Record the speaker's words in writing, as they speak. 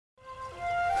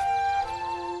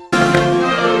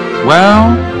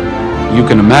Well, you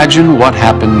can imagine what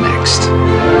happened next.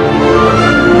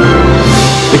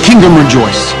 The kingdom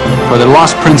rejoiced, for the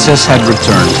lost princess had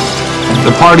returned.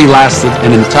 The party lasted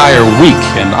an entire week,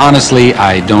 and honestly,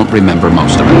 I don't remember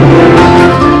most of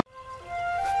it.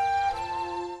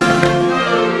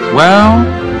 Well,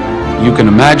 you can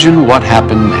imagine what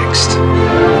happened next.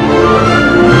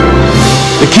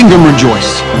 The kingdom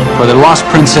rejoiced, for the lost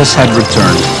princess had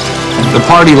returned. The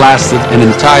party lasted an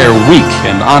entire week,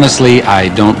 and honestly, I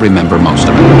don't remember most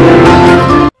of it.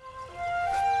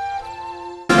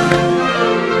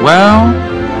 Well,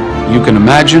 you can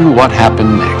imagine what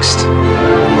happened next.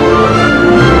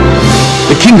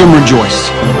 The kingdom rejoiced,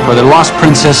 for the lost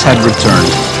princess had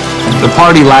returned. The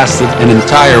party lasted an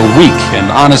entire week,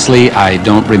 and honestly, I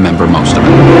don't remember most of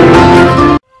it.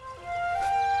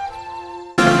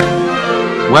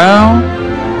 Well,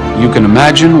 you can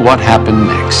imagine what happened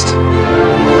next.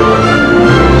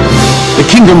 The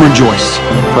kingdom rejoiced,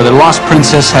 for the lost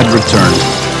princess had returned.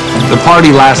 The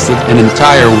party lasted an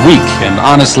entire week, and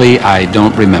honestly, I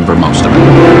don't remember most of it.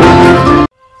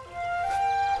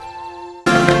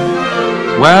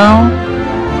 Well,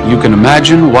 you can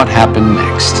imagine what happened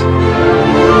next.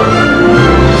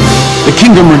 The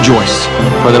kingdom rejoiced,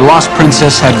 for the lost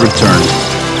princess had returned.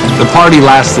 The party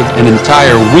lasted an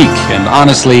entire week, and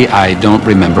honestly, I don't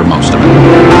remember most of it.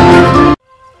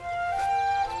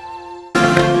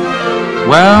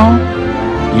 Well,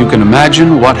 you can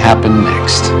imagine what happened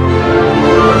next.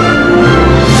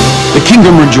 The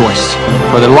kingdom rejoiced,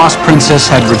 for the lost princess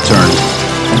had returned.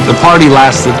 The party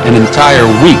lasted an entire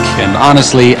week, and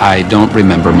honestly, I don't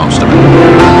remember most of it.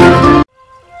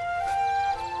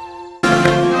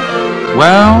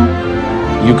 Well,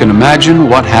 you can imagine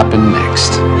what happened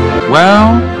next.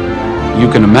 Well, you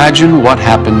can imagine what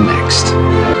happened next.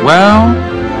 Well,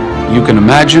 you can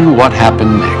imagine what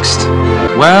happened next.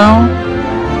 Well,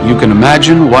 you can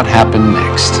imagine what happened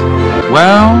next.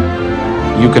 Well,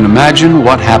 you can imagine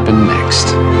what happened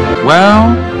next.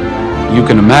 Well, you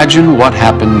can imagine what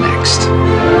happened next.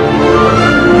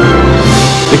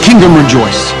 The kingdom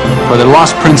rejoiced, for the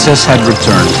lost princess had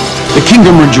returned. The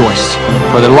kingdom rejoiced,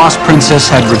 for the lost princess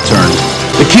had returned.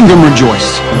 The kingdom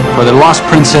rejoiced, for the lost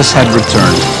princess had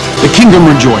returned. The kingdom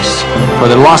rejoiced, for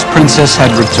the lost princess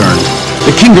had returned.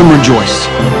 The kingdom rejoiced,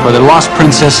 for the lost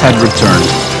princess had returned.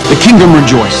 The kingdom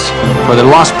rejoiced, for the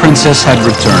lost princess had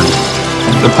returned.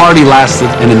 The party lasted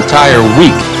an entire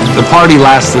week. The party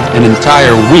lasted an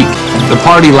entire week. The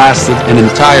party lasted an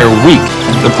entire week.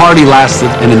 The party lasted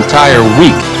an entire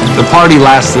week. The party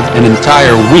lasted an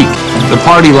entire week. The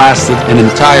party lasted an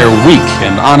entire week,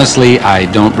 and honestly, I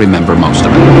don't remember most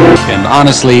of it. And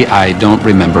honestly, I don't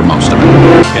remember most of it.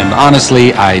 And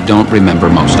honestly, I don't remember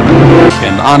most of it.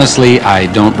 And honestly, I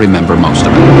don't remember most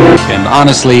of it. And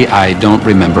honestly, I don't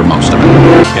remember most of it.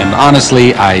 And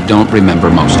honestly, I don't remember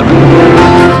most of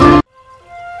it.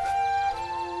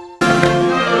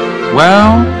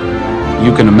 Well,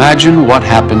 you can imagine what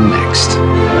happened next.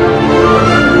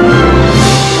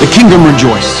 The kingdom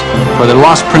rejoiced, for the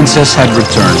lost princess had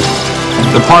returned.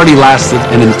 The party lasted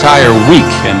an entire week,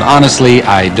 and honestly,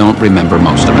 I don't remember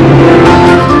most of it.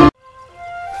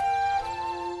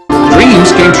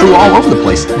 Dreams came true all over the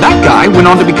place. That guy went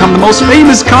on to become the most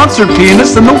famous concert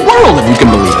pianist in the world, if you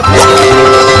can believe it.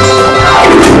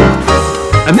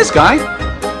 And this guy,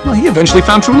 well, he eventually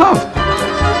found true love.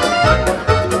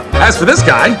 As for this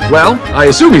guy, well, I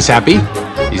assume he's happy.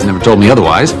 He's never told me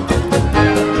otherwise.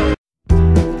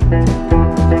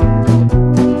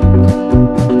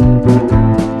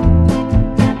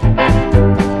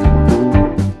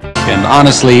 And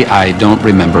honestly, I don't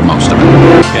remember most of it.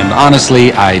 And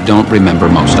honestly, I don't remember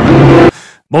most of it.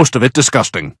 Most of it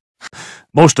disgusting.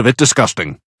 Most of it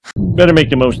disgusting. Better make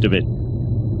the most of it.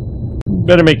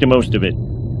 Better make the most of it.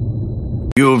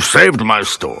 You've saved my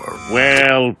store.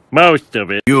 Well, most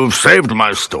of it. You've saved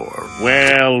my store.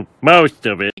 Well, most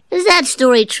of it. Is that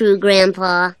story true,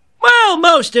 Grandpa? Well,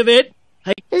 most of it.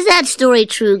 Is that story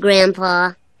true,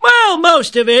 Grandpa? Well,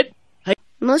 most of it.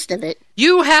 Most of it.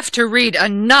 You have to read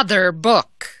another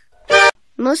book.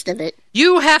 Most of it.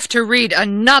 You have to read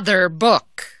another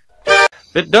book.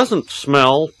 It doesn't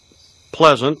smell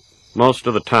pleasant most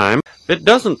of the time. It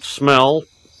doesn't smell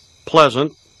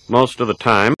pleasant most of the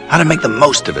time. How to make the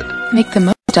most of it. Make the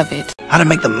most of it. How to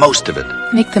make the most of it.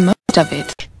 Make the most of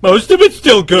it. Most of it's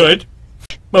still good.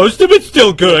 Most of it's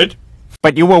still good.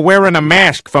 But you were wearing a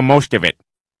mask for most of it.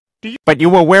 But you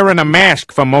were wearing a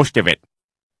mask for most of it.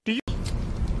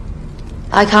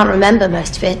 I can't remember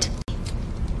most of it.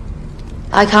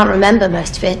 I can't remember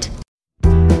most of it.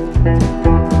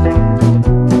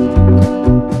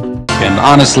 And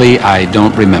honestly, I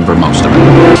don't remember most of it.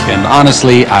 And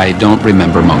honestly, I don't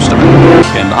remember most of it.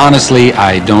 And honestly,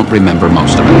 I don't remember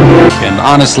most of it. And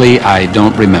honestly, I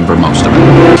don't remember most of it.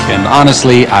 And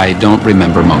honestly, I don't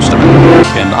remember most of it.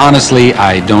 And honestly,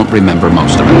 I don't remember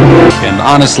most of it. And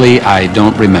honestly, I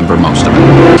don't remember most of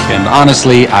it. And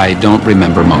honestly, I don't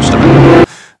remember most of it.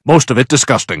 Most of it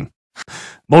disgusting.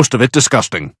 Most of it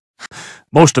disgusting.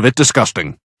 Most of it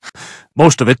disgusting.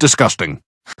 Most of it disgusting.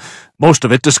 Most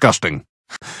of it disgusting.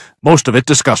 Most of it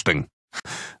disgusting.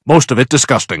 Most of it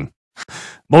disgusting.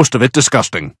 Most of it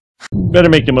disgusting. Better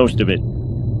make the most of it.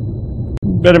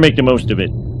 Better make the most of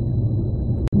it.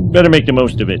 Better make the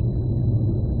most of it.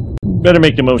 Better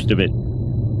make the most of it.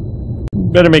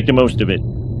 Better make the most of it.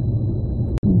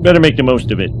 Better make the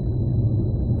most of it.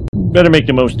 Better make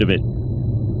the most of it.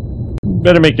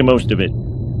 Better make the most of it.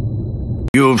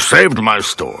 You've saved my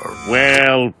store.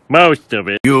 Well, most of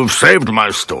it. You've saved my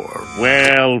store.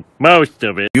 Well, most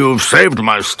of it. You've saved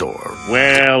my store.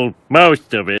 Well,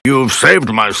 most of it. You've saved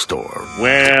my store.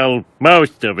 Well,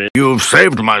 most of it. You've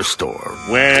saved my store.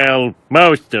 Well,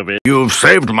 most of it. You've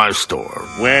saved my store.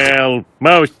 Well,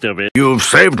 most of it. You've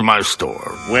saved my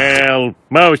store. Well,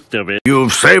 most of it.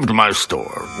 You've saved my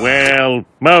store. Well,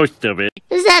 most of it.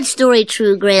 Is that story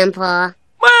true, Grandpa?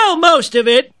 Well, most of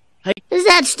it. Is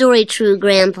that story true,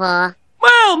 Grandpa?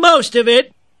 Well, most of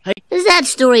it. Is that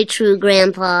story true,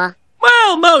 Grandpa?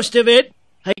 Well, most of it.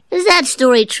 Is that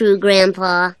story true,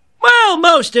 Grandpa? Well,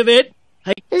 most of it.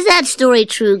 Is that story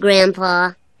true,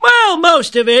 Grandpa? Well,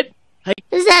 most of it.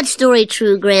 Is that story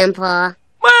true, Grandpa?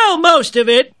 Well, most of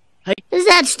it. Is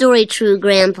that story true,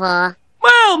 Grandpa?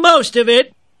 Well, most of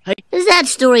it. Is that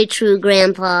story true,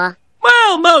 Grandpa?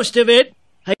 Well, most of it.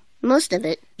 Most of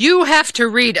it. You have to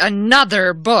read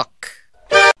another book.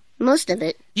 Most of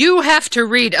it. You have to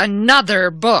read another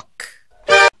book.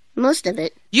 Most of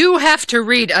it. You have to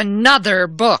read another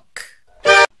book.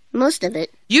 Most of it.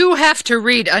 You have to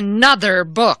read another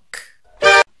book.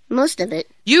 Most of it.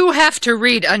 You have to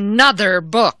read another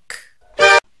book.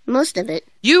 Most of it.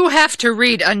 You have to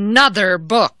read another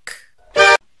book.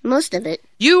 Most of it.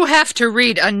 You have to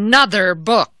read another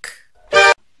book.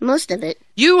 Most of it.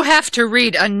 You have to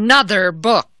read another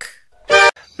book.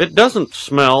 It doesn't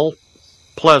smell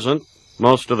pleasant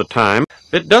most of the time.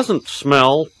 It doesn't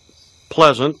smell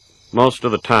pleasant most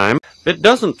of the time. It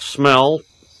doesn't smell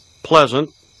pleasant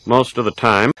most of the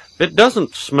time. It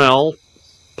doesn't smell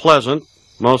pleasant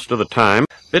most of the time.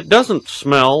 It doesn't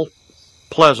smell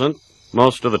pleasant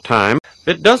most of the time.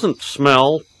 It doesn't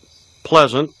smell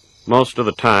pleasant most of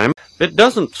the time. It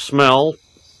doesn't smell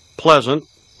pleasant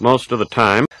most of the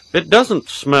time. It doesn't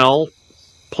smell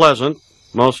pleasant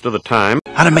most of the time.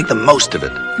 How to make the most of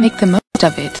it. Make the most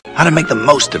of it. How to make the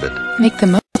most of it. Make the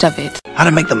most of it. How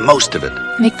to make the most of it.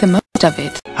 Make the most of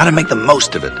it. How to make the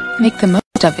most of it. Make the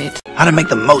most of it. How to make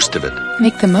the most of it.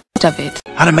 Make the most of it.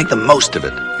 How to make the most of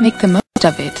it. Make the most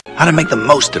of it. How to make the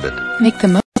most of it. Make the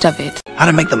most of it. How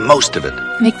to make the most of it.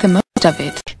 Make the most of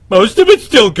it. Most of it's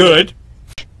still good.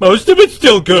 Most of it's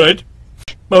still good.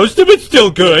 Most of it's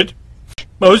still good.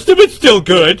 Most of it's still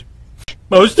good.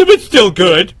 Most of it's still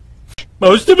good.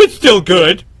 Most of it's still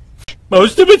good.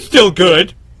 Most of it's still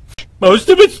good. Most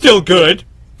of it's still good.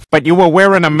 But you were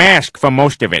wearing a mask for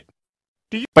most of it.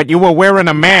 But you were wearing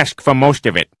a mask for most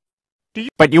of it.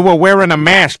 But you were wearing a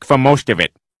mask for most of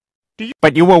it.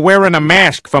 But you were wearing a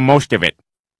mask for most of it.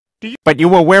 But you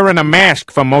were wearing a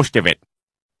mask for most of it.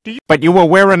 But you were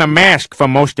wearing a mask for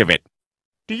most of it.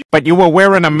 But you were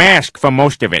wearing a mask for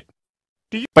most of it.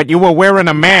 But you were wearing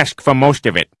a mask for most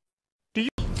of it.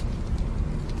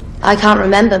 I can't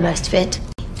remember most of it.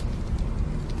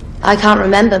 I can't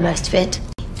remember most of it.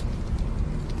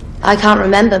 I can't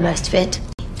remember most of it.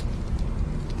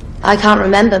 I can't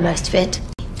remember most of it.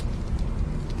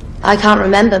 I can't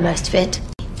remember most of it.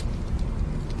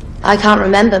 I can't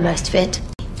remember most of it.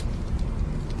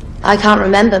 I can't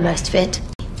remember most of it.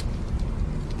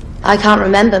 I can't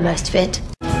remember most of it.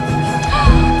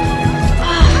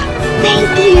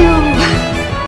 Thank you.